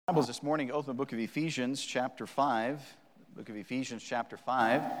Bibles this morning, open the book of Ephesians chapter 5. Book of Ephesians chapter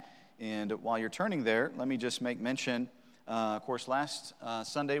 5. And while you're turning there, let me just make mention, of course, last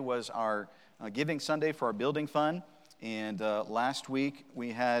Sunday was our giving Sunday for our building fund. And last week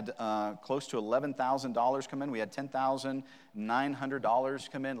we had close to $11,000 come in. We had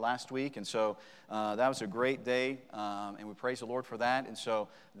 $10,900 come in last week. And so that was a great day, and we praise the Lord for that. And so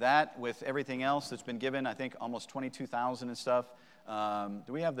that, with everything else that's been given, I think almost $22,000 and stuff.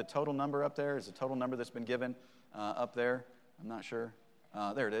 Do we have the total number up there? Is the total number that's been given up there? I'm not sure.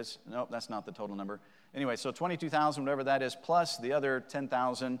 There it is. Nope, that's not the total number. Anyway, so 22,000, whatever that is, plus the other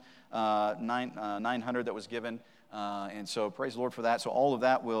 10,900 that was given. And so praise the Lord for that. So all of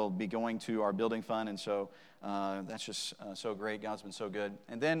that will be going to our building fund. And so that's just so great. God's been so good.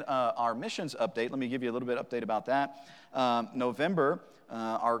 And then our missions update. Let me give you a little bit of update about that. November,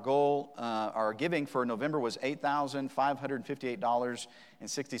 our goal, our giving for November was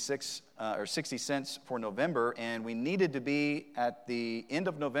 $8,558.66 or 60 cents for November. And we needed to be at the end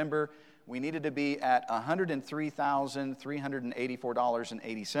of November. We needed to be at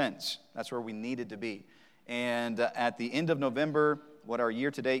 $103,384.80. That's where we needed to be. And at the end of November, what our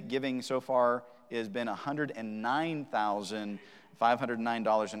year-to-date giving so far has been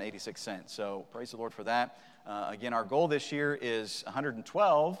 $109,509.86. So praise the Lord for that. Again, our goal this year is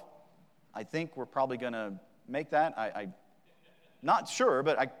 112. I think we're probably going to make that. I'm not sure,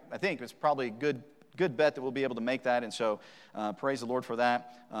 but I think it's probably a good bet that we'll be able to make that. And so praise the Lord for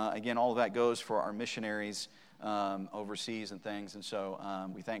that. Again, all of that goes for our missionaries overseas and things. And so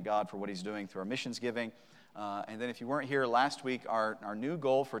we thank God for what he's doing through our missions giving. And then if you weren't here last week, our new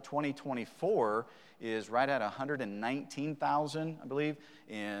goal for 2024 is right at 119,000, I believe,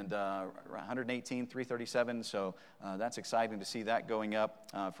 and 118,337. So that's exciting to see that going up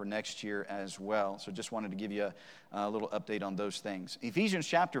for next year as well. So just wanted to give you a little update on those things. Ephesians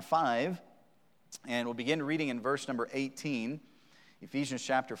chapter 5, and we'll begin reading in verse number 18. Ephesians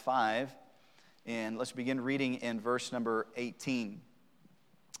chapter 5, and let's begin reading in verse number 18.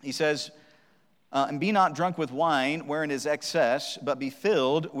 He says, and be not drunk with wine, wherein is excess, but be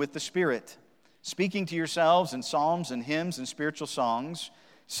filled with the Spirit, speaking to yourselves in psalms and hymns and spiritual songs,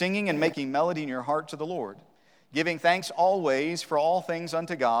 singing and making melody in your heart to the Lord, giving thanks always for all things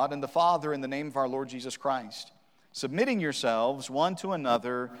unto God and the Father in the name of our Lord Jesus Christ, submitting yourselves one to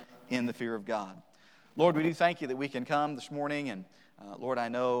another in the fear of God. Lord, we do thank you that we can come this morning, and Lord, I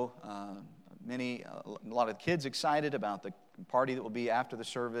know a lot of kids excited about the party that will be after the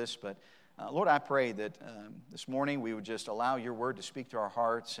service, but Lord, I pray that this morning we would just allow your word to speak to our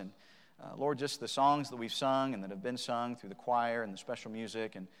hearts. And Lord, just the songs that we've sung and that have been sung through the choir and the special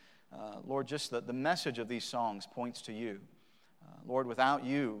music. And Lord, just the message of these songs points to you. Lord, without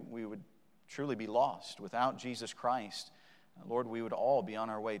you, we would truly be lost. Without Jesus Christ, Lord, we would all be on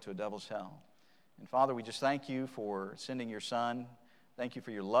our way to a devil's hell. And Father, we just thank you for sending your Son. Thank you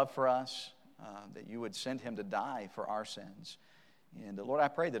for your love for us, that you would send him to die for our sins. And Lord, I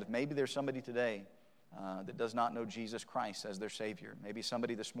pray that if maybe there's somebody today that does not know Jesus Christ as their Savior, maybe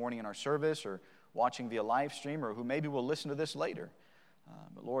somebody this morning in our service or watching via live stream or who maybe will listen to this later,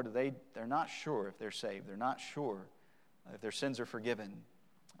 but Lord, they're not sure if they're saved. They're not sure if their sins are forgiven.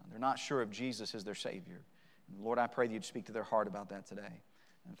 They're not sure if Jesus is their Savior. And Lord, I pray that you'd speak to their heart about that today.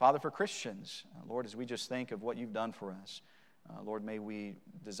 And Father, for Christians, Lord, as we just think of what you've done for us, Lord, may we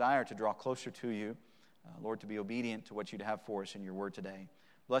desire to draw closer to you. Lord, to be obedient to what you'd have for us in your word today.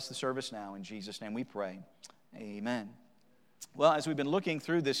 Bless the service now. In Jesus' name we pray. Amen. Well, as we've been looking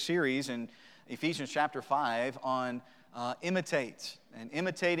through this series in Ephesians chapter 5 on imitate and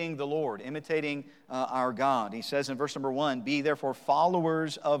imitating the Lord, imitating our God. He says in verse number 1, be therefore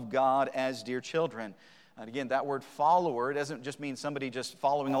followers of God as dear children. And again, that word follower doesn't just mean somebody just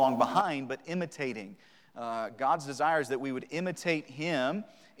following along behind, but imitating. God's desire is that we would imitate him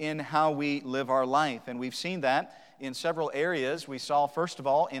in how we live our life. And we've seen that in several areas. We saw, first of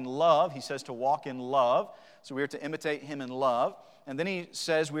all, in love. He says to walk in love. So we are to imitate him in love. And then he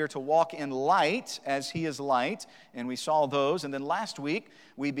says we are to walk in light as he is light. And we saw those. And then last week,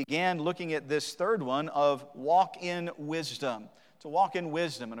 we began looking at this third one of walk in wisdom. To walk in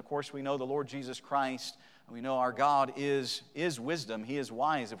wisdom. And of course, we know the Lord Jesus Christ. We know our God is wisdom. He is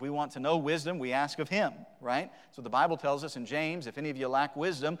wise. If we want to know wisdom, we ask of him, right? So the Bible tells us in James, if any of you lack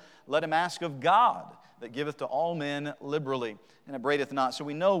wisdom, let him ask of God, that giveth to all men liberally, and upbraideth not. So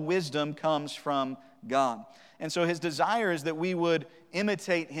we know wisdom comes from God. And so his desire is that we would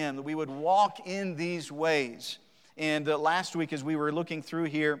imitate him, that we would walk in these ways. And last week, as we were looking through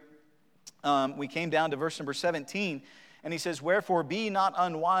here, we came down to verse number 17, And he says, wherefore be not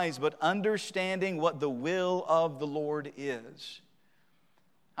unwise, but understanding what the will of the Lord is.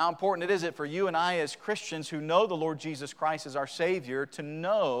 How important is it for you and I as Christians who know the Lord Jesus Christ as our Savior to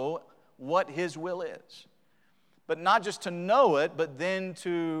know what His will is? But not just to know it, but then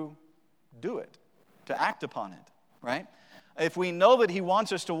to do it, to act upon it, right? If we know that He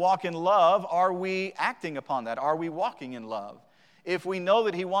wants us to walk in love, are we acting upon that? Are we walking in love? If we know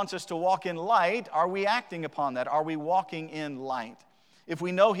that He wants us to walk in light, are we acting upon that? Are we walking in light? If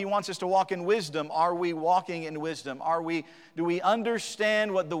we know He wants us to walk in wisdom, are we walking in wisdom? Do we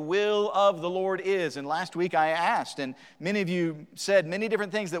understand what the will of the Lord is? And last week I asked, and many of you said many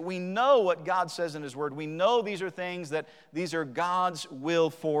different things, that we know what God says in His Word. We know these are things that these are God's will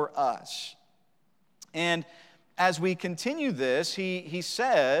for us. And as we continue this, he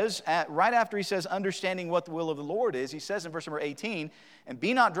says, right after he says, understanding what the will of the Lord is, he says in verse number 18, and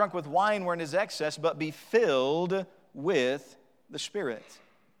be not drunk with wine wherein is excess, but be filled with the Spirit.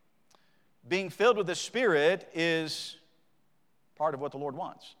 Being filled with the Spirit is part of what the Lord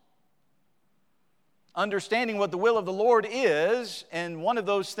wants. Understanding what the will of the Lord is, and one of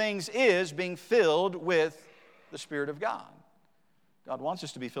those things is being filled with the Spirit of God. God wants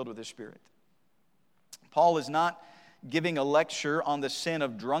us to be filled with His Spirit. Paul is not giving a lecture on the sin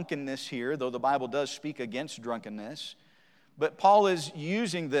of drunkenness here, though the Bible does speak against drunkenness. But Paul is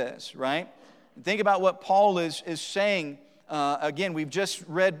using this, right? Think about what Paul is saying. Again, we've just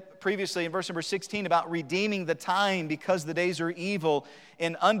read previously in verse number 16 about redeeming the time because the days are evil,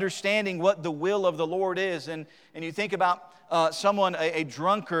 and understanding what the will of the Lord is. And you think about someone, a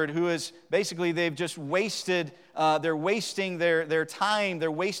drunkard, who is basically, they've just wasted, they're wasting their time, they're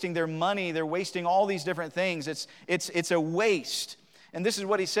wasting their money, they're wasting all these different things. It's a waste. And this is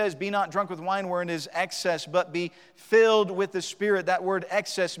what he says, be not drunk with wine wherein is excess, but be filled with the Spirit. That word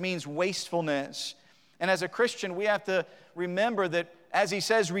excess means wastefulness. And as a Christian, we have to remember that, as he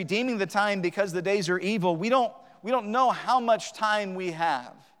says, redeeming the time because the days are evil, we don't know how much time we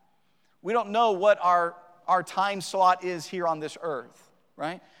have. We don't know what our time slot is here on this earth,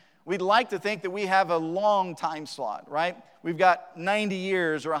 right? We'd like to think that we have a long time slot, right? We've got 90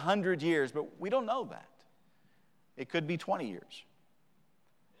 years or 100 years, but we don't know that. It could be 20 years.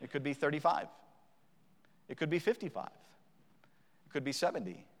 It could be 35. It could be 55. It could be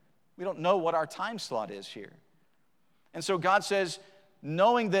 70. We don't know what our time slot is here. And so God says,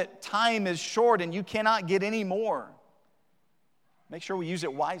 knowing that time is short and you cannot get any more, make sure we use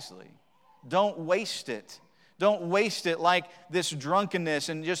it wisely. Don't waste it. Don't waste it like this drunkenness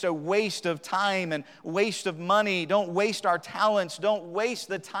and just a waste of time and waste of money. Don't waste our talents. Don't waste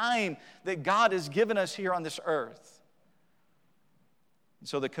the time that God has given us here on this earth. And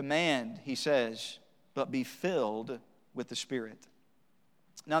so the command, he says, but be filled with the Spirit.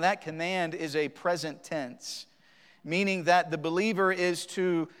 Now that command is a present tense, meaning that the believer is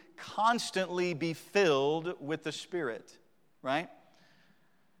to constantly be filled with the Spirit, right?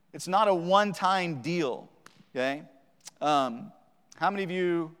 It's not a one-time deal, okay? How many of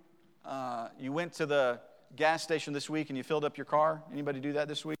you, you went to the gas station this week and you filled up your car? Anybody do that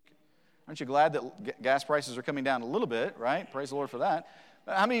this week? Aren't you glad that gas prices are coming down a little bit, right? Praise the Lord for that.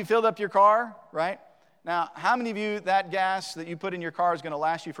 How many of you filled up your car, right? Now, how many of you, that gas that you put in your car is going to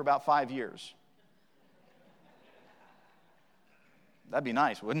last you for about 5 years? That'd be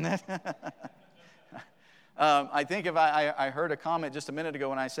nice, wouldn't it? I think if I heard a comment just a minute ago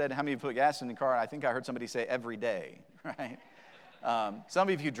when I said, how many of you put gas in the car? I think I heard somebody say every day, right? Some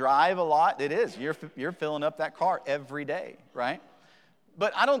of you drive a lot. It is. You're filling up that car every day, right?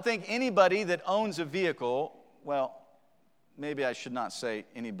 But I don't think anybody that owns a vehicle, well, maybe I should not say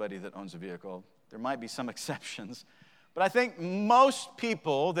anybody that owns a vehicle. There might be some exceptions. But I think most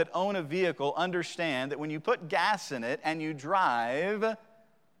people that own a vehicle understand that when you put gas in it and you drive,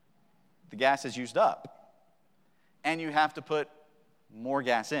 the gas is used up. And you have to put more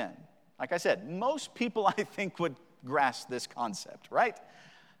gas in. Like I said, most people, I think, would grasp this concept, right?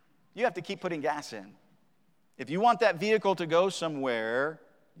 You have to keep putting gas in. If you want that vehicle to go somewhere,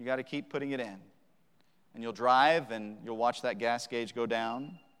 you got to keep putting it in. And you'll drive and you'll watch that gas gauge go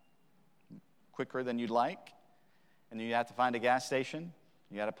down quicker than you'd like. And then you have to find a gas station.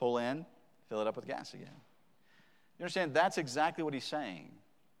 You got to pull in, fill it up with gas again. You understand? That's exactly what he's saying.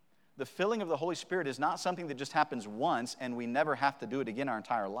 The filling of the Holy Spirit is not something that just happens once and we never have to do it again our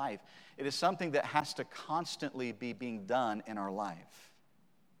entire life. It is something that has to constantly be being done in our life.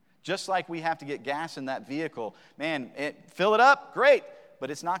 Just like we have to get gas in that vehicle. Man, fill it up, great.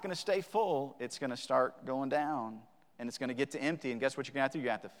 But it's not going to stay full. It's going to start going down. And it's going to get to empty. And guess what you're going to have to do? You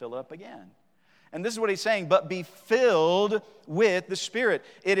have to fill up again. And this is what he's saying, but be filled with the Spirit.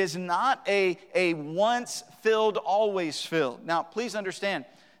 It is not a once filled, always filled. Now, please understand,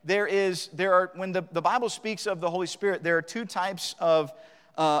 when the Bible speaks of the Holy Spirit, there are two types of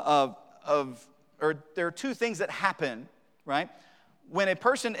or there are two things that happen, right? When a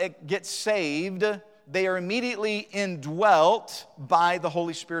person gets saved, they are immediately indwelt by the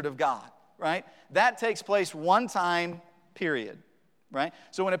Holy Spirit of God, right? That takes place one time, period, right?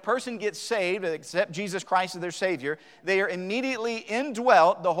 So when a person gets saved, accept Jesus Christ as their Savior, they are immediately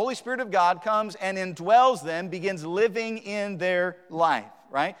indwelt. The Holy Spirit of God comes and indwells them, begins living in their life,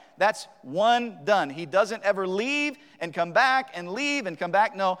 right? That's one done. He doesn't ever leave and come back and leave and come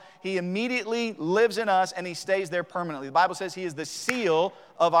back. No, He immediately lives in us and He stays there permanently. The Bible says He is the seal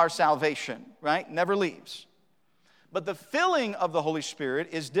of our salvation, right? Never leaves. But the filling of the Holy Spirit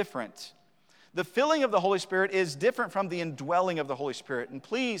is different. The filling of the Holy Spirit is different from the indwelling of the Holy Spirit. And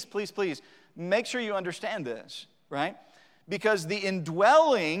please, please, please, make sure you understand this, right? Because the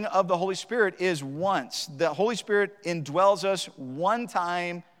indwelling of the Holy Spirit is once. The Holy Spirit indwells us one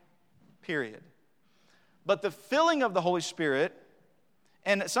time, period. But the filling of the Holy Spirit,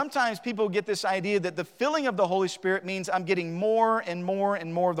 and sometimes people get this idea that the filling of the Holy Spirit means I'm getting more and more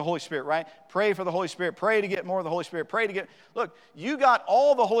and more of the Holy Spirit, right? Pray for the Holy Spirit. Pray to get more of the Holy Spirit. Pray to get... Look, you got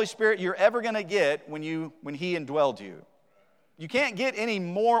all the Holy Spirit you're ever going to get when He indwelled you. You can't get any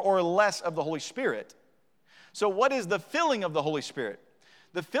more or less of the Holy Spirit. So what is the filling of the Holy Spirit?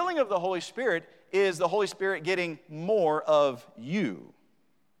 The filling of the Holy Spirit is the Holy Spirit getting more of you.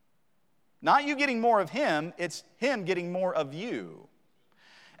 Not you getting more of Him, it's Him getting more of you.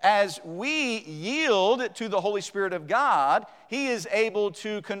 As we yield to the Holy Spirit of God, He is able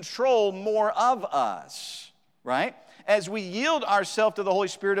to control more of us, right? As we yield ourselves to the Holy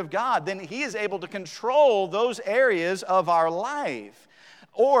Spirit of God, then He is able to control those areas of our life.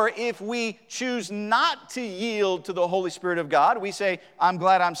 Or if we choose not to yield to the Holy Spirit of God, we say, I'm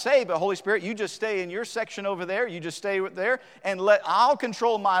glad I'm saved, but Holy Spirit, you just stay in your section over there, you just stay there, and I'll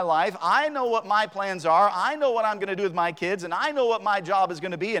control my life. I know what my plans are, I know what I'm going to do with my kids, and I know what my job is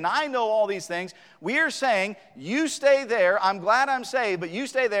going to be, and I know all these things. We are saying, you stay there, I'm glad I'm saved, but you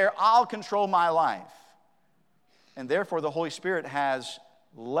stay there, I'll control my life. And therefore, the Holy Spirit has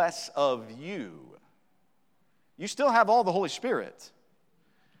less of you. You still have all the Holy Spirit,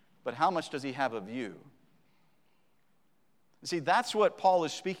 but how much does He have of you? See, that's what Paul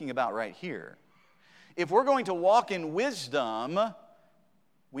is speaking about right here. If we're going to walk in wisdom,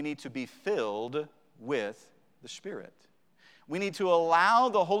 we need to be filled with the Spirit. We need to allow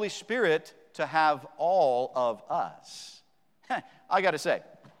the Holy Spirit to have all of us. I got to say,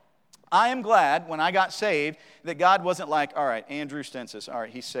 I am glad when I got saved that God wasn't like, all right, Andrew Stensis, all right,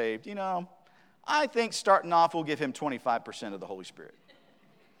 he's saved. You know, I think starting off we'll give him 25% of the Holy Spirit.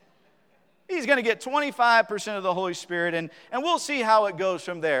 He's going to get 25% of the Holy Spirit, and we'll see how it goes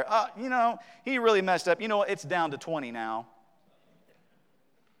from there. You know, he really messed up. You know, it's down to 20 now.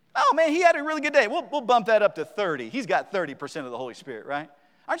 Oh, man, he had a really good day. We'll bump that up to 30. He's got 30% of the Holy Spirit, right?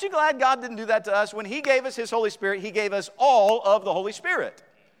 Aren't you glad God didn't do that to us? When He gave us His Holy Spirit, He gave us all of the Holy Spirit.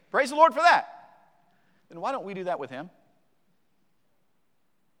 Praise the Lord for that. Then why don't we do that with Him?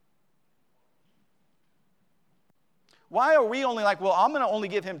 Why are we only like, well, I'm going to only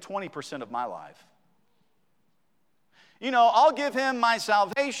give Him 20% of my life? You know, I'll give Him my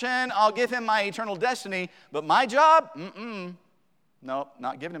salvation, I'll give Him my eternal destiny, but my job? Nope,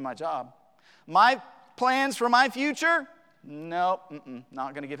 not giving Him my job. My plans for my future? Nope,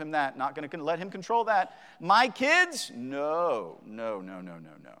 not going to give Him that. Not going to let Him control that. My kids? No.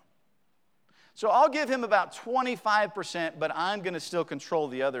 So I'll give Him about 25%, but I'm going to still control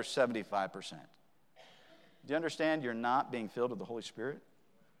the other 75%. Do you understand you're not being filled with the Holy Spirit?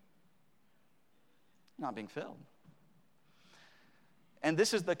 You're not being filled. And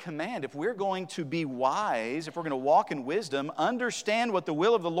this is the command. If we're going to be wise, if we're going to walk in wisdom, understand what the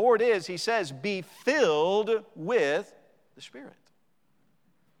will of the Lord is, He says, be filled with the Spirit.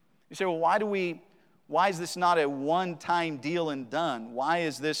 You say, well, why is this not a one-time deal and done? Why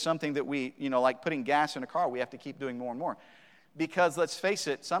is this something that we, like putting gas in a car, we have to keep doing more and more? Because let's face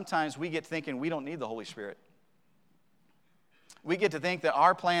it, sometimes we get thinking we don't need the Holy Spirit. We get to think that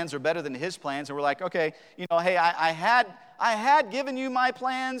our plans are better than His plans, and we're like, okay, hey, I had given you my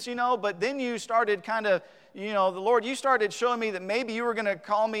plans, but then you started kind of, the Lord, you started showing me that maybe you were going to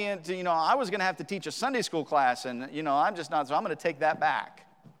call me into, I was going to have to teach a Sunday school class, and, I'm just not, so I'm going to take that back.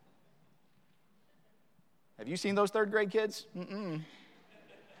 Have you seen those third grade kids?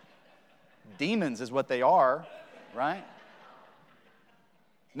 Demons is what they are, right?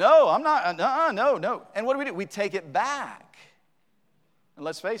 No, I'm not, no. And what do? We take it back. And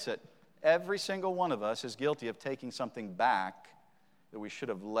let's face it, every single one of us is guilty of taking something back that we should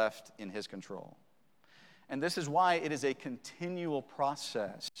have left in His control. And this is why it is a continual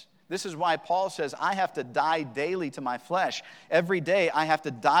process This is why Paul says, I have to die daily to my flesh. Every day I have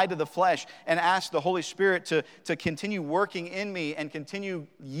to die to the flesh and ask the Holy Spirit to continue working in me and continue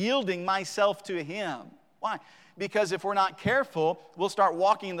yielding myself to Him. Why? Because if we're not careful, we'll start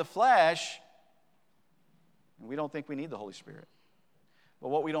walking in the flesh and we don't think we need the Holy Spirit. But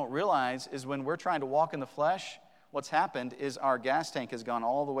what we don't realize is when we're trying to walk in the flesh, what's happened is our gas tank has gone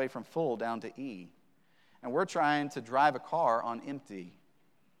all the way from full down to E. And we're trying to drive a car on empty.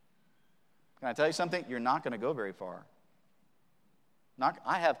 Can I tell you something? You're not going to go very far.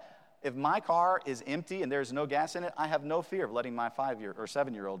 If my car is empty and there's no gas in it, I have no fear of letting my 5-year or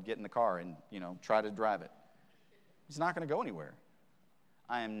 7-year-old get in the car and, try to drive it. He's not going to go anywhere.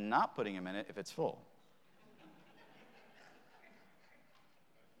 I am not putting him in it if it's full.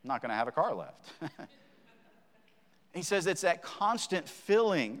 I'm not going to have a car left. He says it's that constant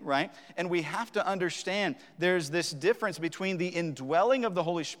filling, right? And we have to understand there's this difference between the indwelling of the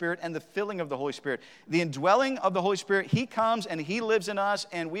Holy Spirit and the filling of the Holy Spirit. The indwelling of the Holy Spirit, He comes and He lives in us,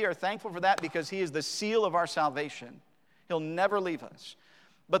 and we are thankful for that because He is the seal of our salvation. He'll never leave us.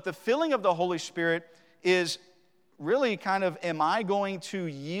 But the filling of the Holy Spirit is really kind of, am I going to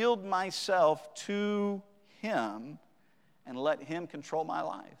yield myself to Him and let Him control my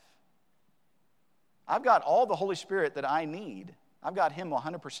life? I've got all the Holy Spirit that I need. I've got Him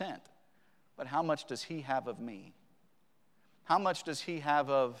 100%. But how much does He have of me? How much does He have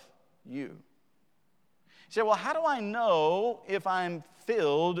of you? You say, well, how do I know if I'm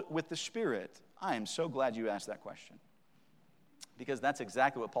filled with the Spirit? I am so glad you asked that question. Because that's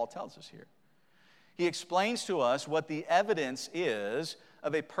exactly what Paul tells us here. He explains to us what the evidence is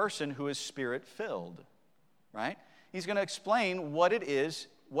of a person who is Spirit-filled. Right? He's going to explain what it is,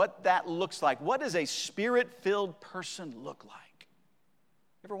 what that looks like. What does a Spirit-filled person look like?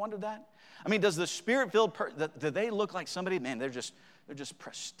 You ever wondered that? I mean, does the Spirit-filled person, do they look like somebody, man, they're just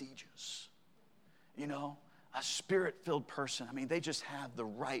prestigious. A Spirit-filled person, I mean, they just have the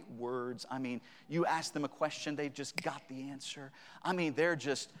right words. I mean, you ask them a question, they just got the answer. I mean,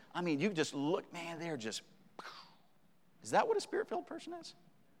 you just look, man, is that what a Spirit-filled person is?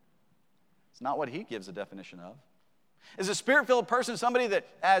 It's not what he gives a definition of. Is a Spirit-filled person somebody that,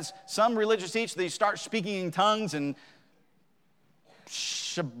 as some religious teach, they start speaking in tongues and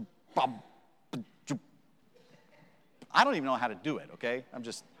I don't even know how to do it, okay?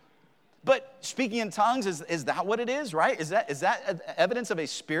 But speaking in tongues, is that what it is, right? Is that evidence of a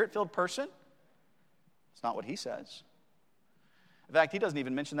Spirit-filled person? It's not what he says. In fact, he doesn't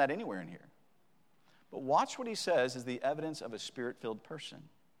even mention that anywhere in here. But watch what he says is the evidence of a Spirit-filled person.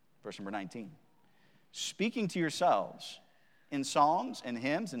 Verse number 19. Speaking to yourselves in psalms and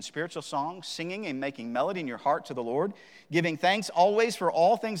hymns and spiritual songs, singing and making melody in your heart to the Lord, giving thanks always for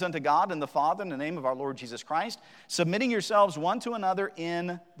all things unto God and the Father in the name of our Lord Jesus Christ, submitting yourselves one to another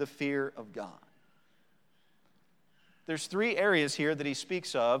in the fear of God. There's 3 areas here that he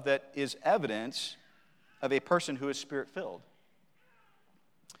speaks of that is evidence of a person who is Spirit-filled.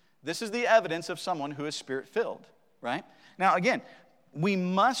 This is the evidence of someone who is Spirit-filled, right? Now, again, we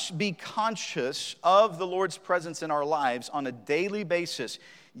must be conscious of the Lord's presence in our lives on a daily basis,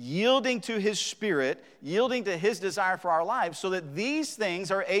 yielding to His Spirit, yielding to His desire for our lives so that these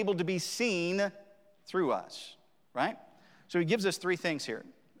things are able to be seen through us, right? So he gives us 3 things here.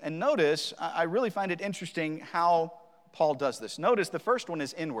 And notice, I really find it interesting how Paul does this. Notice the first one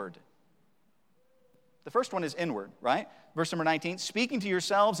is inward. The first one is inward, right? Verse number 19, speaking to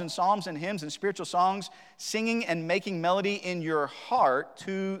yourselves in psalms and hymns and spiritual songs, singing and making melody in your heart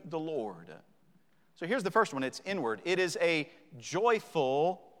to the Lord. So here's the first one, it's inward. It is a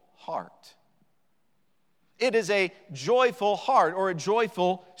joyful heart. It is a joyful heart or a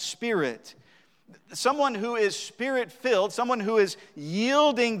joyful spirit. Someone who is Spirit-filled, someone who is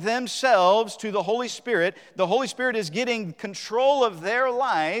yielding themselves to the Holy Spirit is getting control of their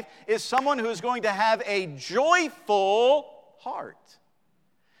life, is someone who is going to have a joyful heart.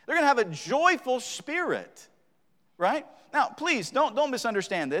 They're going to have a joyful spirit, right? Now, please, don't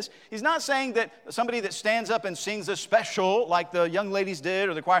misunderstand this. He's not saying that somebody that stands up and sings a special like the young ladies did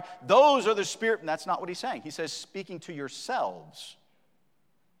or the choir, those are the Spirit. That's not what he's saying. He says, speaking to yourselves.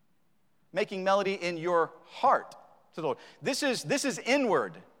 Making melody in your heart to the Lord. This is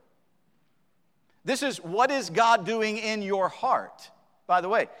inward. This is what is God doing in your heart. By the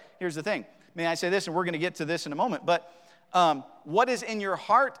way, here's the thing. May I say this, and we're going to get to this in a moment, but what is in your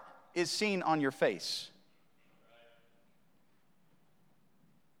heart is seen on your face.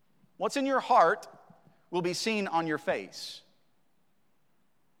 What's in your heart will be seen on your face.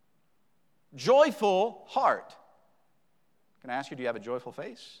 Joyful heart. Can I ask you, do you have a joyful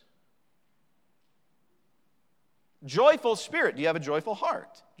face? Joyful spirit. Do you have a joyful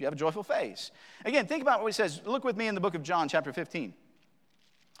heart? Do you have a joyful face? Again, think about what he says. Look with me in the book of John, chapter 15.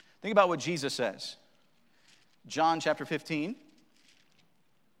 Think about what Jesus says. John chapter 15.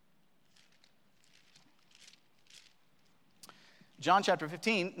 John chapter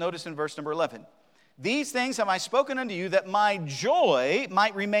 15, notice in verse number 11. These things have I spoken unto you, that my joy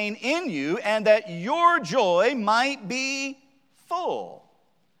might remain in you, and that your joy might be full.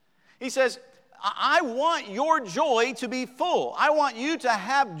 He says, I want your joy to be full. I want you to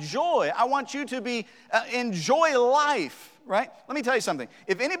have joy. I want you to enjoy life, right? Let me tell you something.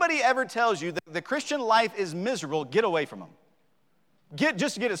 If anybody ever tells you that the Christian life is miserable, get away from them.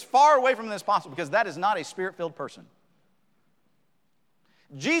 Just get as far away from them as possible, because that is not a spirit-filled person.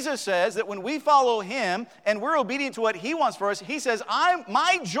 Jesus says that when we follow him and we're obedient to what he wants for us, he says,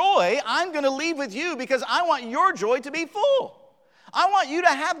 my joy, I'm going to leave with you because I want your joy to be full. I want you to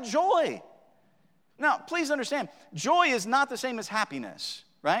have joy. Now, please understand, joy is not the same as happiness,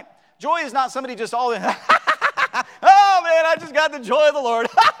 right? Joy is not somebody just all in, oh man, I just got the joy of the Lord.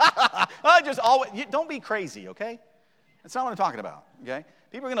 Don't be crazy, okay? That's not what I'm talking about, okay?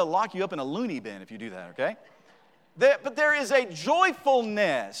 People are going to lock you up in a loony bin if you do that, okay? But there is a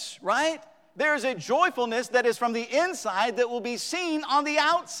joyfulness, right? There is a joyfulness that is from the inside that will be seen on the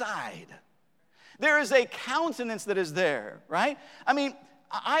outside. There is a countenance that is there, right? I mean,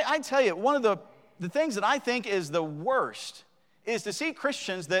 I tell you, one of the things that I think is the worst is to see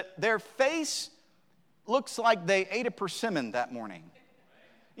Christians that their face looks like they ate a persimmon that morning.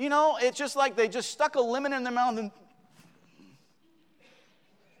 You know, it's just like they just stuck a lemon in their mouth and,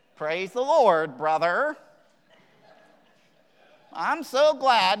 praise the Lord, brother. I'm so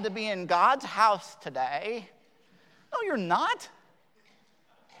glad to be in God's house today. No, you're not.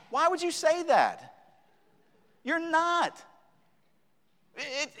 Why would you say that? You're not.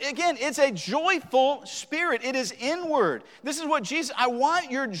 Again, it's a joyful spirit. It is inward. This is what Jesus, I want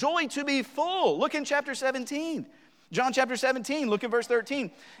your joy to be full. Look in chapter 17. John chapter 17, look at verse 13.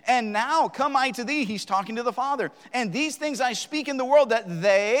 And now come I to thee, he's talking to the Father. And these things I speak in the world, that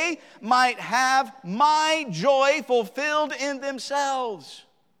they might have my joy fulfilled in themselves.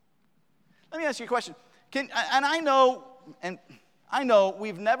 Let me ask you a question. I know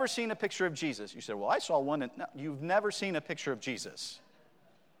we've never seen a picture of Jesus. You said, well, I saw one. No, you've never seen a picture of Jesus.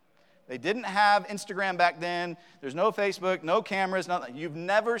 They didn't have Instagram back then. There's no Facebook, no cameras, nothing. You've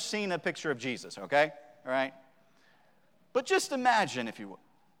never seen a picture of Jesus, okay? All right? But just imagine, if you will.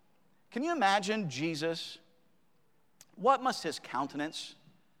 Can you imagine Jesus? What must his countenance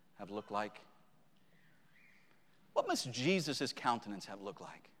have looked like? What must Jesus' countenance have looked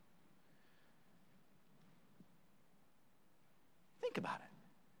like? Think about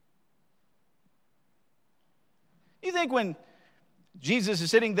it. You think when Jesus is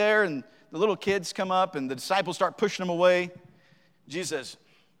sitting there and the little kids come up and the disciples start pushing him away, Jesus says,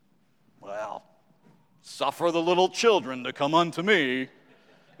 well, suffer the little children to come unto me,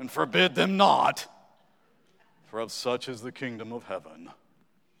 and forbid them not, for of such is the kingdom of heaven.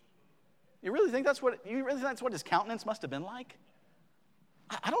 You really think that's what his countenance must have been like?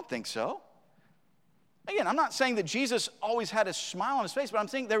 I don't think so. Again, I'm not saying that Jesus always had a smile on his face, but I'm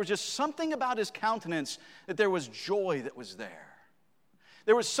saying there was just something about his countenance, that there was joy that was there.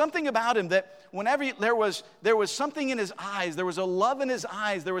 There was something about him that whenever there was something in his eyes, there was a love in his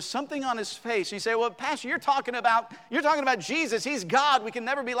eyes, there was something on his face. And you say, well, Pastor, you're talking about Jesus. He's God. We can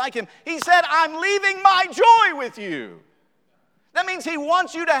never be like him. He said, I'm leaving my joy with you. That means he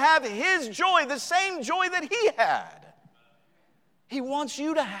wants you to have his joy, the same joy that he had. He wants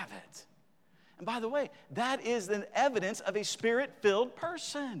you to have it. And by the way, that is the evidence of a spirit-filled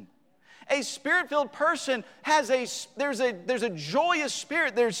person. A spirit-filled person there's a joyous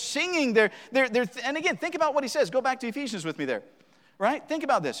spirit. They're singing. And again, think about what he says. Go back to Ephesians with me there. Right? Think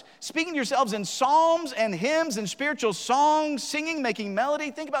about this. Speaking to yourselves in psalms and hymns and spiritual songs, singing, making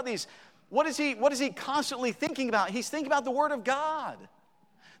melody. Think about these. What is he constantly thinking about? He's thinking about the Word of God.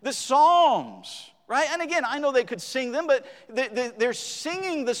 The Psalms. Right? And again, I know they could sing them, but they're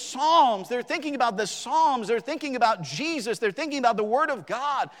singing the Psalms. They're thinking about the Psalms. They're thinking about Jesus. They're thinking about the Word of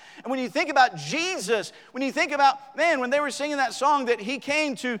God. And when you think about Jesus, when you think about, man, when they were singing that song that he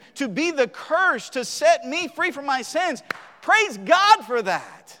came to be the curse, to set me free from my sins, praise God for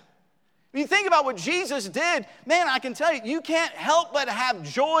that. When you think about what Jesus did, man, I can tell you, you can't help but have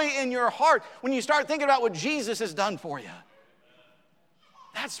joy in your heart when you start thinking about what Jesus has done for you.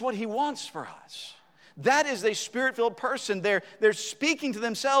 That's what he wants for us. That is a spirit-filled person. They're speaking to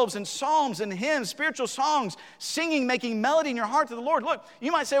themselves in psalms and hymns, spiritual songs, singing, making melody in your heart to the Lord. Look,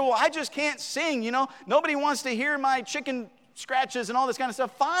 you might say, well, I just can't sing, you know. Nobody wants to hear my chicken scratches and all this kind of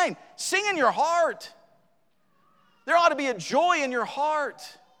stuff. Fine. Sing in your heart. There ought to be a joy in your heart.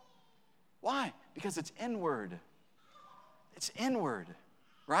 Why? Because it's inward. It's inward,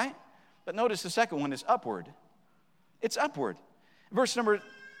 right? But notice the second one is upward. It's upward. Verse number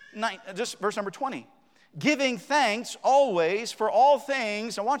 20. Giving thanks always for all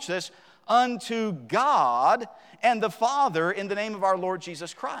things, and watch this, unto God and the Father in the name of our Lord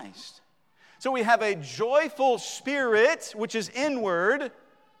Jesus Christ. So we have a joyful spirit, which is inward,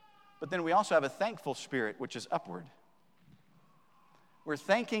 but then we also have a thankful spirit, which is upward. We're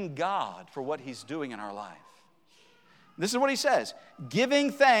thanking God for what He's doing in our life. This is what He says.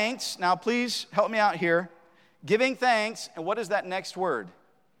 Giving thanks. Now, please help me out here. Giving thanks. And what is that next word?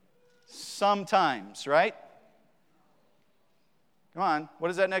 Sometimes, right? Come on. What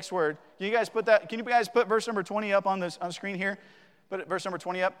is that next word? Can you guys put verse number 20 up on the screen here? Put verse number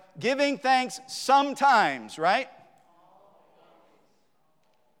 20 up. Giving thanks sometimes, right?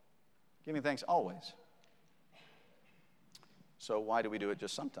 Giving thanks always. So why do we do it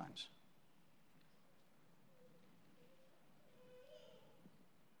just sometimes?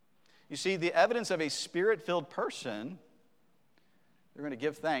 You see, the evidence of a Spirit-filled person, they're going to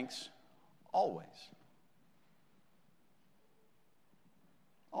give thanks always.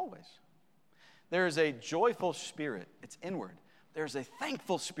 Always. There is a joyful spirit. It's inward. There's a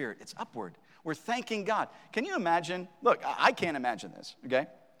thankful spirit. It's upward. We're thanking God. Can you imagine? Look, I can't imagine this, okay?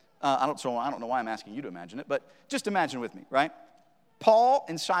 I don't know why I'm asking you to imagine it, but just imagine with me, right? Paul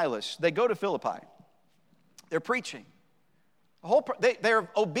and Silas, they go to Philippi. They're preaching. They're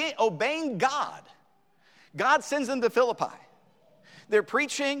obeying God. God sends them to Philippi. They're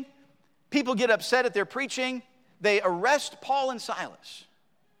preaching. People get upset at their preaching. They arrest Paul and Silas.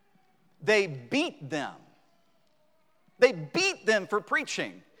 They beat them. They beat them for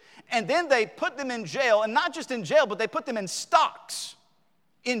preaching. And then they put them in jail, and not just in jail, but they put them in stocks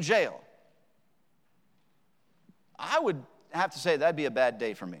in jail. I would have to say that'd be a bad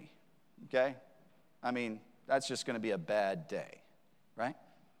day for me, okay? I mean, that's just going to be a bad day, right?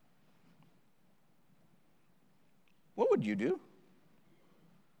 What would you do?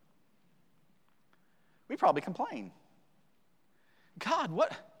 We'd probably complain. God,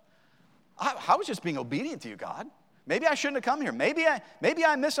 what? I was just being obedient to you, God. Maybe I shouldn't have come here. Maybe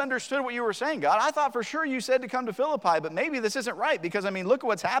I misunderstood what you were saying, God. I thought for sure you said to come to Philippi, but maybe this isn't right because, look at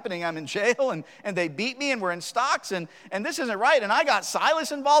what's happening. I'm in jail, and they beat me, and we're in stocks, and this isn't right. And I got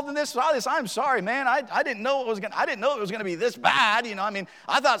Silas involved in this. Silas, I'm sorry, man. I didn't know it was going to be this bad.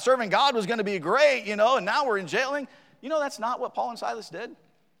 I thought serving God was going to be great, and now we're in jailing. That's not what Paul and Silas did.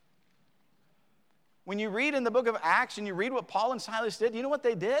 When you read in the book of Acts and you read what Paul and Silas did, you know what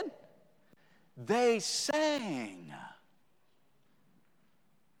they did? They sang.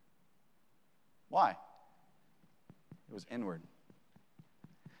 Why? It was inward.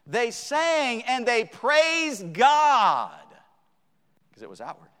 They sang and they praised God because it was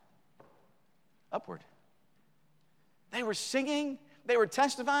outward, upward. They were singing. They were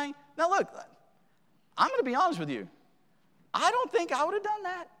testifying. Now look, I'm going to be honest with you. I don't think I would have done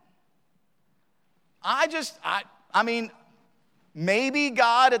that. Maybe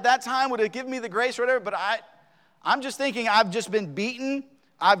God at that time would have given me the grace or whatever, but I'm just thinking I've just been beaten.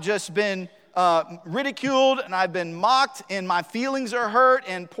 I've just been ridiculed, and I've been mocked, and my feelings are hurt,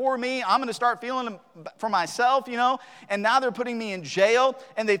 and poor me, I'm going to start feeling them for myself, and now they're putting me in jail,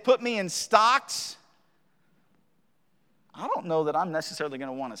 and they put me in stocks. I don't know that I'm necessarily going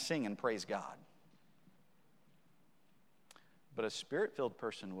to want to sing and praise God. But a Spirit-filled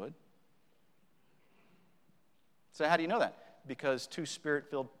person would. So how do you know that? Because two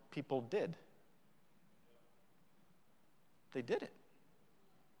Spirit-filled people did. They did it.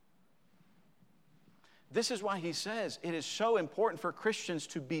 This is why he says it is so important for Christians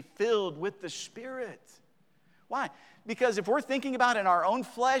to be filled with the Spirit. Why? Because if we're thinking about in our own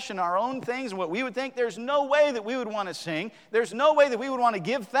flesh and our own things and what we would think, there's no way that we would want to sing. There's no way that we would want to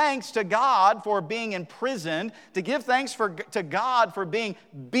give thanks to God for being imprisoned, to give thanks to God for being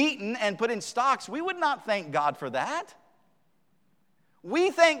beaten and put in stocks. We would not thank God for that.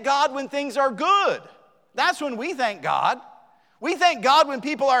 We thank God when things are good. That's when we thank God. We thank God when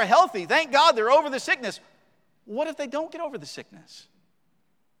people are healthy. Thank God they're over the sickness. What if they don't get over the sickness?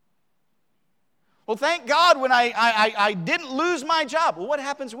 Well, thank God when I didn't lose my job. Well, what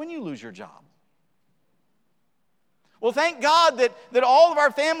happens when you lose your job? Well, thank God that all of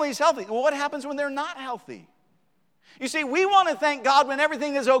our family is healthy. Well, what happens when they're not healthy? You see, we want to thank God when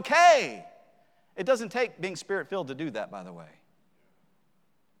everything is okay. It doesn't take being Spirit-filled to do that, by the way.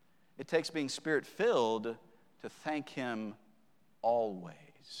 It takes being Spirit-filled to thank Him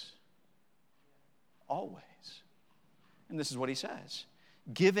always. Always. And this is what he says.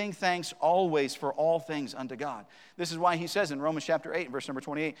 Giving thanks always for all things unto God. This is why he says in Romans chapter 8, verse number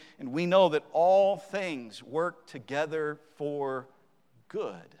 28, and we know that all things work together for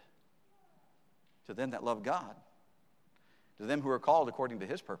good to them that love God, to them who are called according to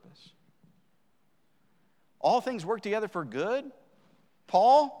his purpose. All things work together for good.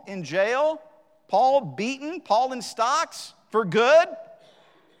 Paul in jail, Paul beaten, Paul in stocks for good.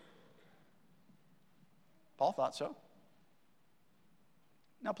 Paul thought so.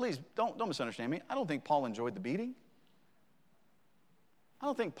 Now, please, don't misunderstand me. I don't think Paul enjoyed the beating. I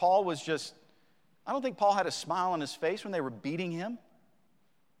don't think Paul had a smile on his face when they were beating him.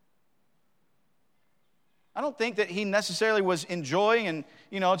 I don't think that he necessarily was enjoying and,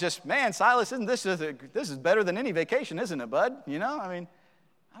 just, man, Silas, this is better than any vacation, isn't it, bud? I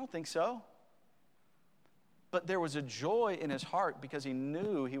don't think so. But there was a joy in his heart because he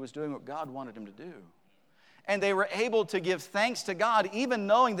knew he was doing what God wanted him to do. And they were able to give thanks to God, even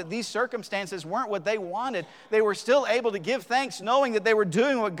knowing that these circumstances weren't what they wanted. They were still able to give thanks, knowing that they were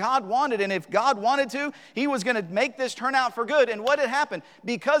doing what God wanted. And if God wanted to, he was going to make this turn out for good. And what had happened?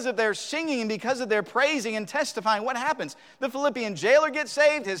 Because of their singing and because of their praising and testifying, what happens? The Philippian jailer gets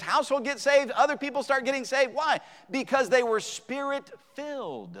saved, his household gets saved, other people start getting saved. Why? Because they were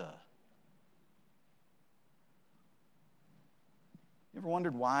Spirit-filled. You ever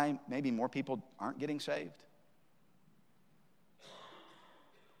wondered why maybe more people aren't getting saved?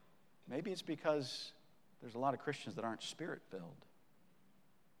 Maybe it's because there's a lot of Christians that aren't Spirit-filled.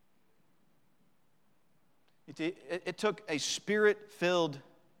 It took a Spirit-filled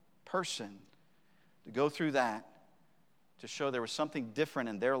person to go through that to show there was something different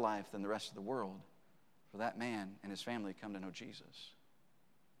in their life than the rest of the world for that man and his family to come to know Jesus.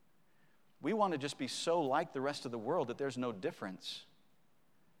 We want to just be so like the rest of the world that there's no difference.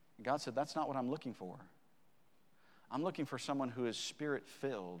 And God said, that's not what I'm looking for. I'm looking for someone who is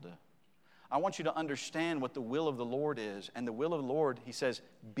Spirit-filled. I want you to understand what the will of the Lord is. And the will of the Lord, he says,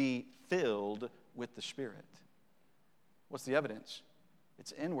 be filled with the Spirit. What's the evidence?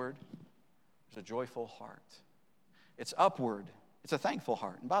 It's inward. There's a joyful heart. It's upward. It's a thankful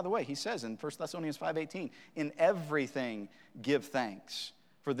heart. And by the way, he says in 1 Thessalonians 5:18, in everything give thanks,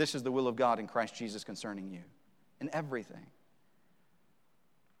 for this is the will of God in Christ Jesus concerning you. In everything.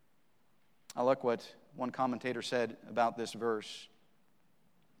 I like what one commentator said about this verse.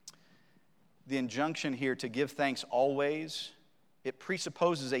 The injunction here to give thanks always, it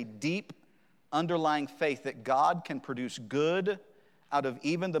presupposes a deep underlying faith that God can produce good out of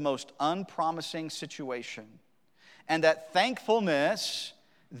even the most unpromising situation. And that thankfulness,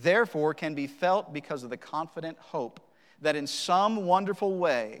 therefore, can be felt because of the confident hope that in some wonderful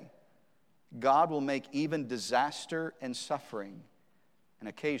way, God will make even disaster and suffering an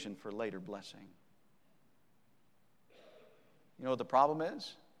occasion for later blessing. You know what the problem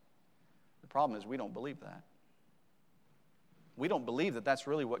is? The problem is we don't believe that. We don't believe that that's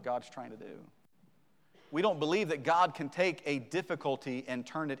really what God's trying to do. We don't believe that God can take a difficulty and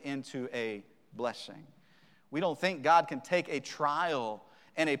turn it into a blessing. We don't think God can take a trial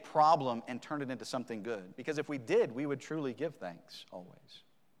and a problem and turn it into something good. Because if we did, we would truly give thanks always.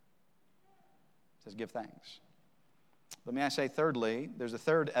 It says give thanks. But may I say thirdly, there's a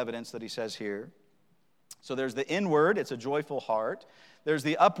third evidence that he says here. So there's the inward, it's a joyful heart. There's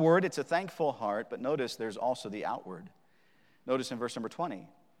the upward, it's a thankful heart. But notice there's also the outward. Notice in verse number 20.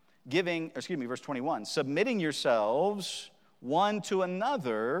 Verse 21. Submitting yourselves one to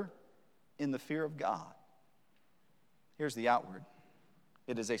another in the fear of God. Here's the outward.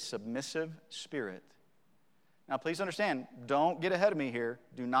 It is a submissive spirit. Now please understand, don't get ahead of me here.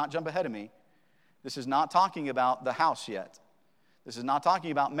 Do not jump ahead of me. This is not talking about the house yet. This is not talking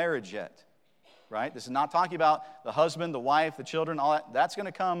about marriage yet. Right? This is not talking about the husband, the wife, the children, all that. That's going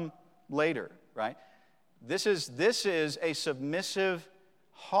to come later, right? This is a submissive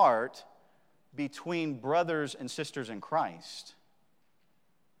heart between brothers and sisters in Christ.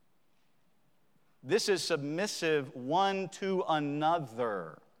 This is submissive one to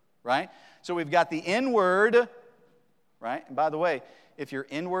another, right? So we've got the inward, right? And by the way, if your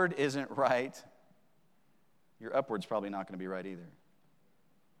inward isn't right, your upward's probably not going to be right either.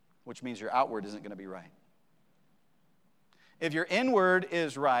 Which means your outward isn't going to be right. If your inward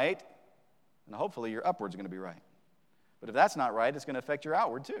is right, then hopefully your upward's going to be right. But if that's not right, it's going to affect your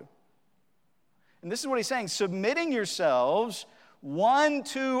outward too. And this is what he's saying, submitting yourselves one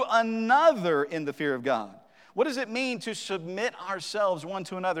to another in the fear of God. What does it mean to submit ourselves one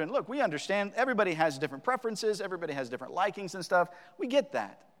to another? And look, we understand everybody has different preferences, everybody has different likings and stuff. We get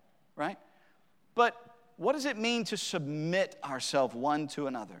that, right? But what does it mean to submit ourselves one to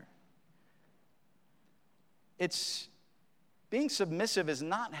another? It's Being submissive is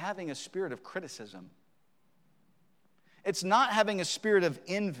not having a spirit of criticism. It's not having a spirit of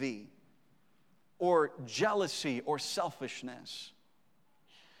envy or jealousy or selfishness.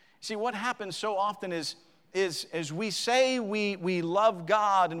 See, what happens so often is we say we love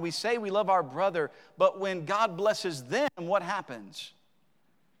God and we say we love our brother, but when God blesses them, what happens?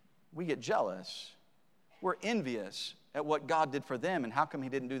 We get jealous. We're envious at what God did for them, and how come He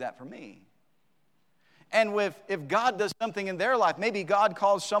didn't do that for me? And if God does something in their life, maybe God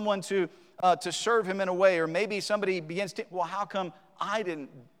calls someone to serve Him in a way, or maybe somebody begins to, well, how come I didn't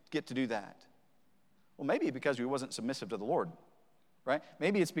get to do that? Well, maybe because we wasn't submissive to the Lord, right?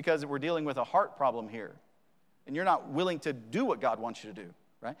 Maybe it's because we're dealing with a heart problem here, and you're not willing to do what God wants you to do,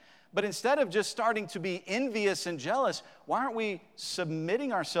 right? But instead of just starting to be envious and jealous, why aren't we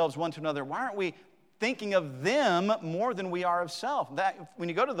submitting ourselves one to another? Why aren't we thinking of them more than we are of self? That, when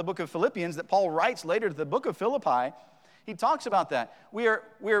you go to the book of Philippians that Paul writes later to the book of Philippi, he talks about that. We're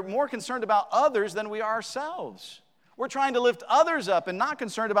more concerned about others than we are ourselves. We're trying to lift others up and not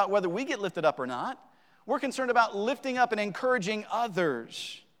concerned about whether we get lifted up or not. We're concerned about lifting up and encouraging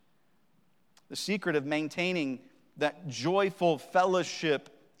others. The secret of maintaining that joyful fellowship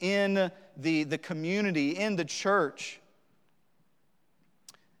in the community, in the church,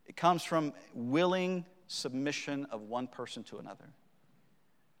 it comes from willing submission of one person to another.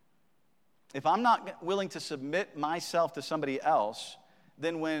 If I'm not willing to submit myself to somebody else,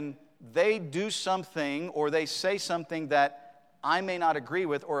 then when they do something or they say something that I may not agree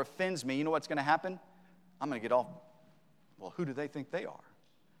with or offends me, you know what's going to happen? I'm going to get all, well, who do they think they are?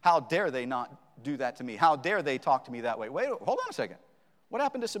 How dare they not do that to me? How dare they talk to me that way? Wait, hold on a second. What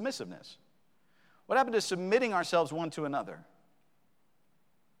happened to submissiveness? What happened to submitting ourselves one to another?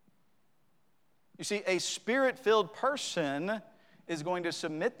 You see, a Spirit-filled person is going to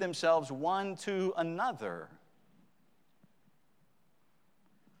submit themselves one to another.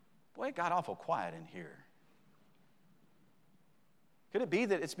 Boy, it got awful quiet in here. Could it be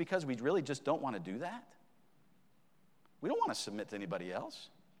that it's because we really just don't want to do that? We don't want to submit to anybody else.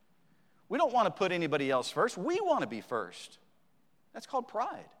 We don't want to put anybody else first. We want to be first. That's called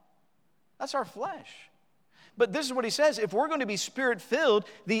pride. That's our flesh. But this is what he says. If we're going to be Spirit-filled,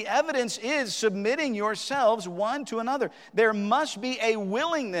 the evidence is submitting yourselves one to another. There must be a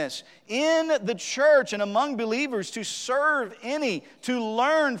willingness in the church and among believers to serve any, to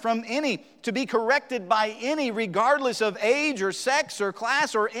learn from any, to be corrected by any, regardless of age or sex or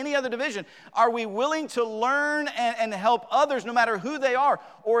class or any other division. Are we willing to learn and help others no matter who they are?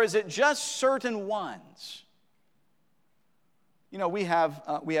 Or is it just certain ones? You know, we have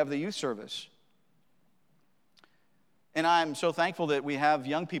the youth service. And I'm so thankful that we have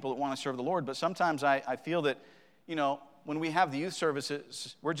young people that want to serve the Lord. But sometimes I feel that, you know, when we have the youth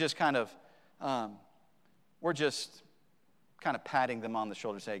services, we're just kind of patting them on the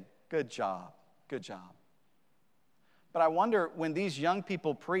shoulder, saying, good job, good job. But I wonder, when these young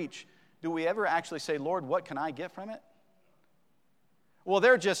people preach, do we ever actually say, Lord, what can I get from it? Well,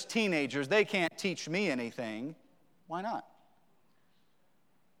 they're just teenagers. They can't teach me anything. Why not?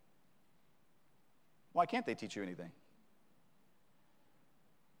 Why can't they teach you anything?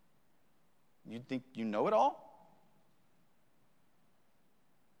 You think you know it all?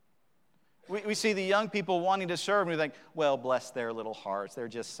 We see the young people wanting to serve, and we think, well, bless their little hearts. They're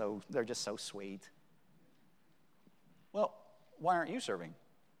just so sweet. Well, why aren't you serving?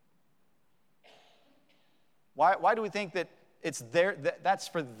 Why do we think that it's that's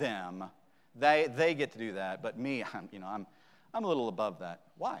for them? They get to do that, but me, I'm a little above that.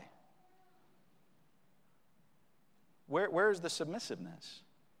 Why? Where's the submissiveness?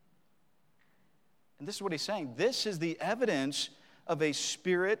 And this is what he's saying. This is the evidence of a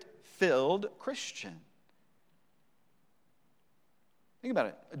Spirit-filled Christian. Think about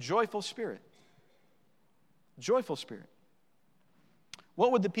it. A joyful spirit. Joyful spirit.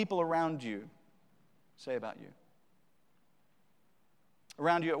 What would the people around you say about you?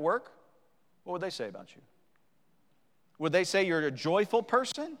 Around you at work? What would they say about you? Would they say you're a joyful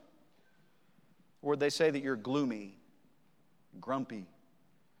person? Or would they say that you're gloomy, grumpy,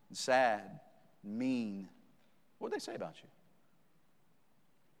 and sad, mean? What would they say about you?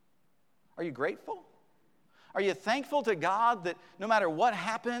 Are you grateful? Are you thankful to God that no matter what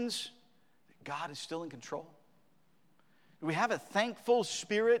happens, that God is still in control? Do we have a thankful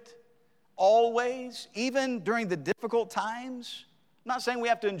spirit always, even during the difficult times? I'm not saying we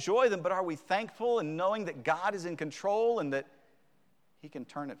have to enjoy them, but are we thankful and knowing that God is in control and that He can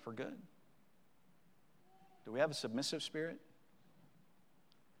turn it for good? Do we have a submissive spirit?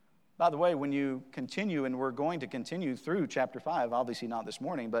 By the way, when you continue, and we're going to continue through chapter 5, obviously not this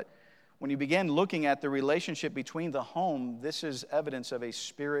morning, but when you begin looking at the relationship between the home, this is evidence of a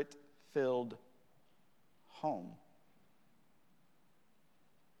Spirit-filled home.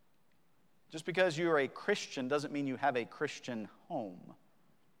 Just because you are a Christian doesn't mean you have a Christian home.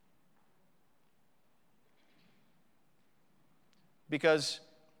 Because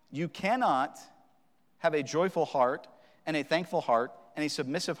you cannot have a joyful heart and a thankful heart and a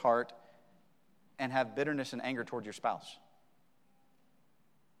submissive heart and have bitterness and anger toward your spouse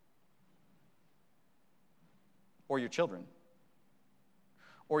or your children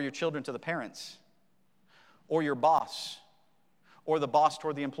to the parents or your boss or the boss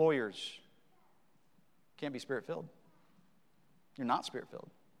toward the employers. Can't be Spirit-filled. You're not Spirit-filled.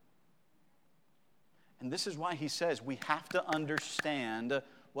 And this is why he says we have to understand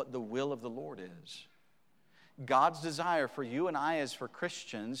what the will of the Lord is. God's desire for you and I as for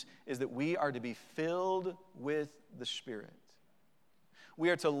Christians is that we are to be filled with the Spirit. We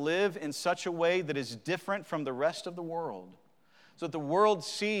are to live in such a way that is different from the rest of the world, so that the world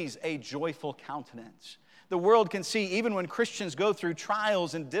sees a joyful countenance. The world can see, even when Christians go through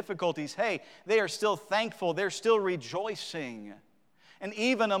trials and difficulties, hey, they are still thankful, they're still rejoicing. And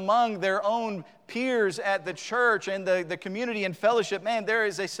even among their own peers at the church and the community and fellowship, man, there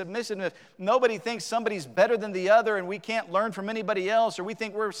is a submissiveness. Nobody thinks somebody's better than the other and we can't learn from anybody else, or we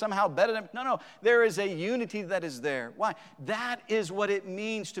think we're somehow better than... No, there is a unity that is there. Why? That is what it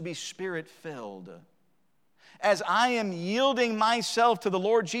means to be Spirit-filled. As I am yielding myself to the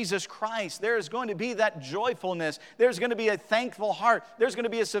Lord Jesus Christ, there is going to be that joyfulness. There's going to be a thankful heart. There's going to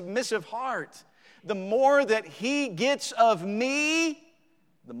be a submissive heart. The more that He gets of me,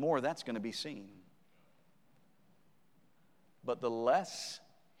 the more that's going to be seen. But the less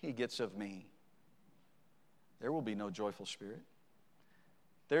He gets of me, there will be no joyful spirit.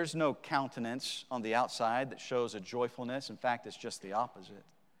 There's no countenance on the outside that shows a joyfulness. In fact, it's just the opposite.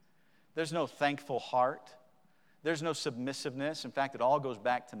 There's no thankful heart. There's no submissiveness. In fact, it all goes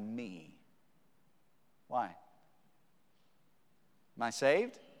back to me. Why? Am I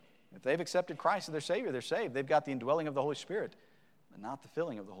saved? If they've accepted Christ as their Savior, they're saved. They've got the indwelling of the Holy Spirit, but not the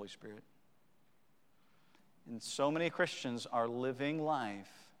filling of the Holy Spirit. And so many Christians are living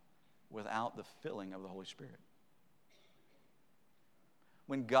life without the filling of the Holy Spirit.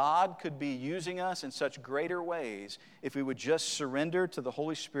 When God could be using us in such greater ways if we would just surrender to the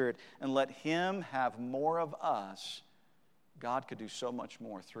Holy Spirit and let Him have more of us, God could do so much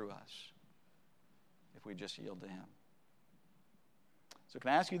more through us if we just yield to Him. So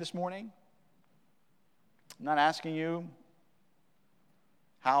can I ask you this morning? I'm not asking you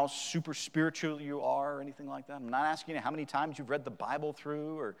how super spiritual you are or anything like that. I'm not asking you how many times you've read the Bible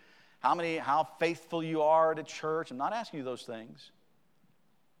through or how faithful you are to church. I'm not asking you those things.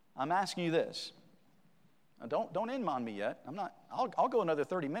 I'm asking you this. Now, don't end on me yet. I'll go another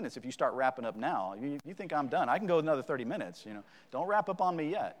 30 minutes if you start wrapping up now. You think I'm done. I can go another 30 minutes. Don't wrap up on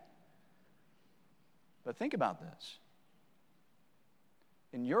me yet. But think about this.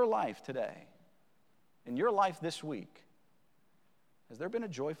 In your life today, in your life this week, has there been a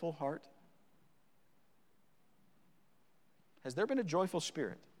joyful heart? Has there been a joyful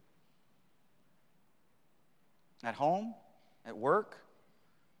spirit? At home? At work?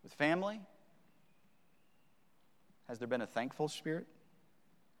 With family? Has there been a thankful spirit?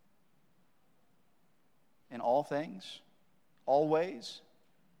 In all things? Always?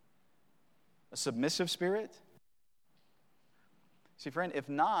 A submissive spirit? See, friend, if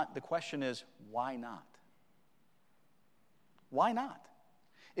not, the question is, why not? Why not?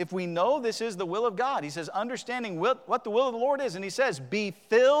 If we know this is the will of God, He says, understanding what the will of the Lord is, and He says, be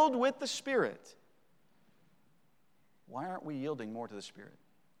filled with the Spirit. Why aren't we yielding more to the Spirit?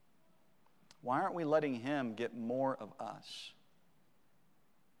 Why aren't we letting Him get more of us?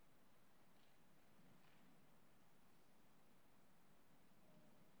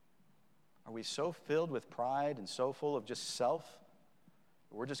 Are we so filled with pride and so full of just self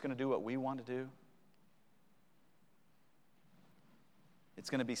that we're just going to do what we want to do?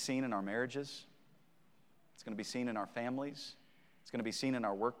 It's going to be seen in our marriages. It's going to be seen in our families. It's going to be seen in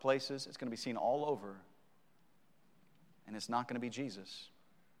our workplaces. It's going to be seen all over. And it's not going to be Jesus.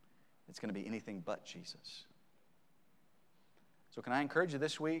 It's going to be anything but Jesus. So can I encourage you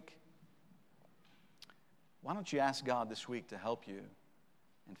this week? Why don't you ask God this week to help you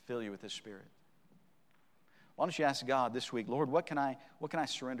and fill you with His Spirit? Why don't you ask God this week, Lord, what can I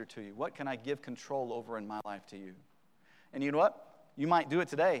surrender to you? What can I give control over in my life to you? And you know what? You might do it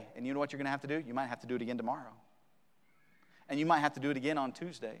today, and you know what you're going to have to do? You might have to do it again tomorrow. And you might have to do it again on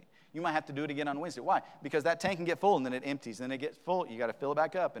Tuesday. You might have to do it again on Wednesday. Why? Because that tank can get full, and then it empties. Then it gets full. You got to fill it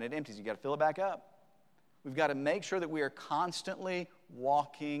back up, and it empties. You got to fill it back up. We've got to make sure that we are constantly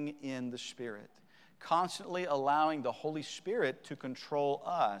walking in the Spirit, constantly allowing the Holy Spirit to control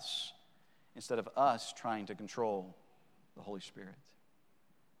us instead of us trying to control the Holy Spirit.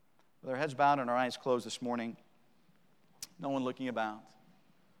 With our heads bowed and our eyes closed this morning, no one looking about,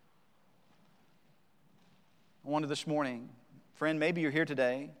 I wonder this morning, friend, maybe you're here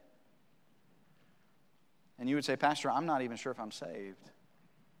today and you would say, Pastor, I'm not even sure if I'm saved.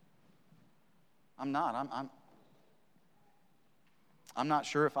 I'm not. I'm not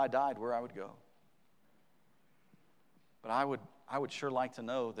sure if I died where I would go. But I would sure like to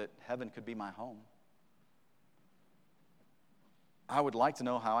know that heaven could be my home. I would like to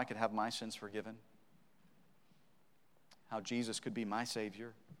know how I could have my sins forgiven, how Jesus could be my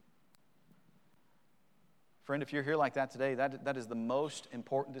Savior. Friend, if you're here like that today, that is the most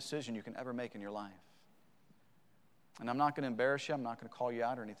important decision you can ever make in your life. And I'm not going to embarrass you. I'm not going to call you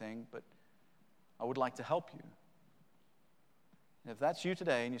out or anything, but I would like to help you. If that's you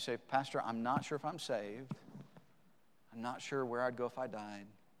today and you say, Pastor, I'm not sure if I'm saved. I'm not sure where I'd go if I died.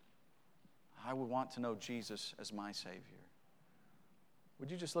 I would want to know Jesus as my Savior. Would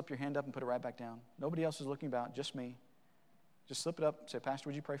you just slip your hand up and put it right back down? Nobody else is looking about, just me. Just slip it up and say, Pastor,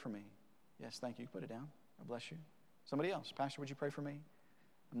 would you pray for me? Yes, thank you. Put it down. God bless you. Somebody else. Pastor, would you pray for me?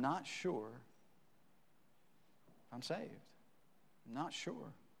 I'm not sure if I'm saved. I'm not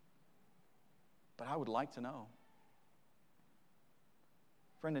sure. But I would like to know.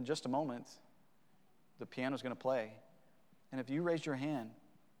 Friend, in just a moment, the piano's going to play. And if you raise your hand,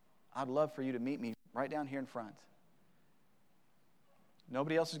 I'd love for you to meet me right down here in front.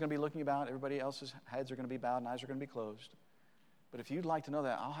 Nobody else is going to be looking about. Everybody else's heads are going to be bowed and eyes are going to be closed. But if you'd like to know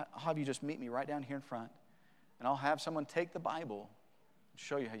that, I'll have you just meet me right down here in front. And I'll have someone take the Bible and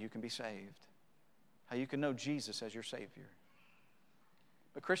show you how you can be saved, how you can know Jesus as your Savior.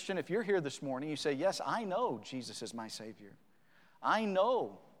 But Christian, if you're here this morning, you say, yes, I know Jesus is my Savior. I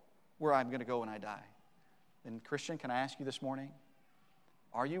know where I'm going to go when I die. Then Christian, can I ask you this morning,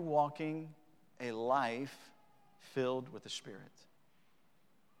 are you walking a life filled with the Spirit?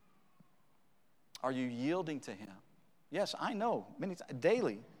 Are you yielding to Him? Yes, I know, many times,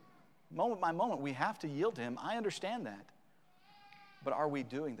 daily, moment by moment, we have to yield to Him. I understand that. But are we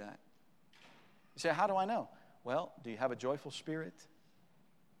doing that? You say, how do I know? Well, do you have a joyful spirit?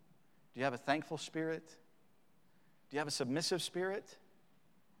 Do you have a thankful spirit? Do you have a submissive spirit?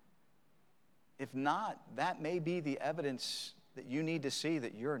 If not, that may be the evidence that you need to see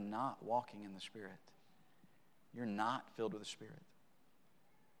that you're not walking in the Spirit. You're not filled with the Spirit.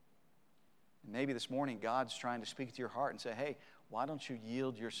 And maybe this morning God's trying to speak to your heart and say, hey, why don't you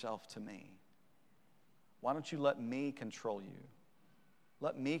yield yourself to me? Why don't you let me control you?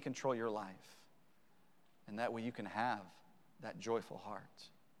 Let me control your life. And that way you can have that joyful heart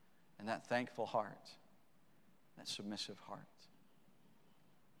and that thankful heart, that submissive heart.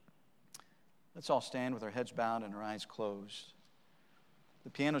 Let's all stand with our heads bowed and our eyes closed. The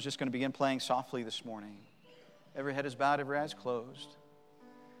piano's just going to begin playing softly this morning. Every head is bowed, every eye is closed.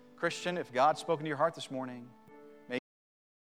 Christian, if God's spoken to your heart this morning,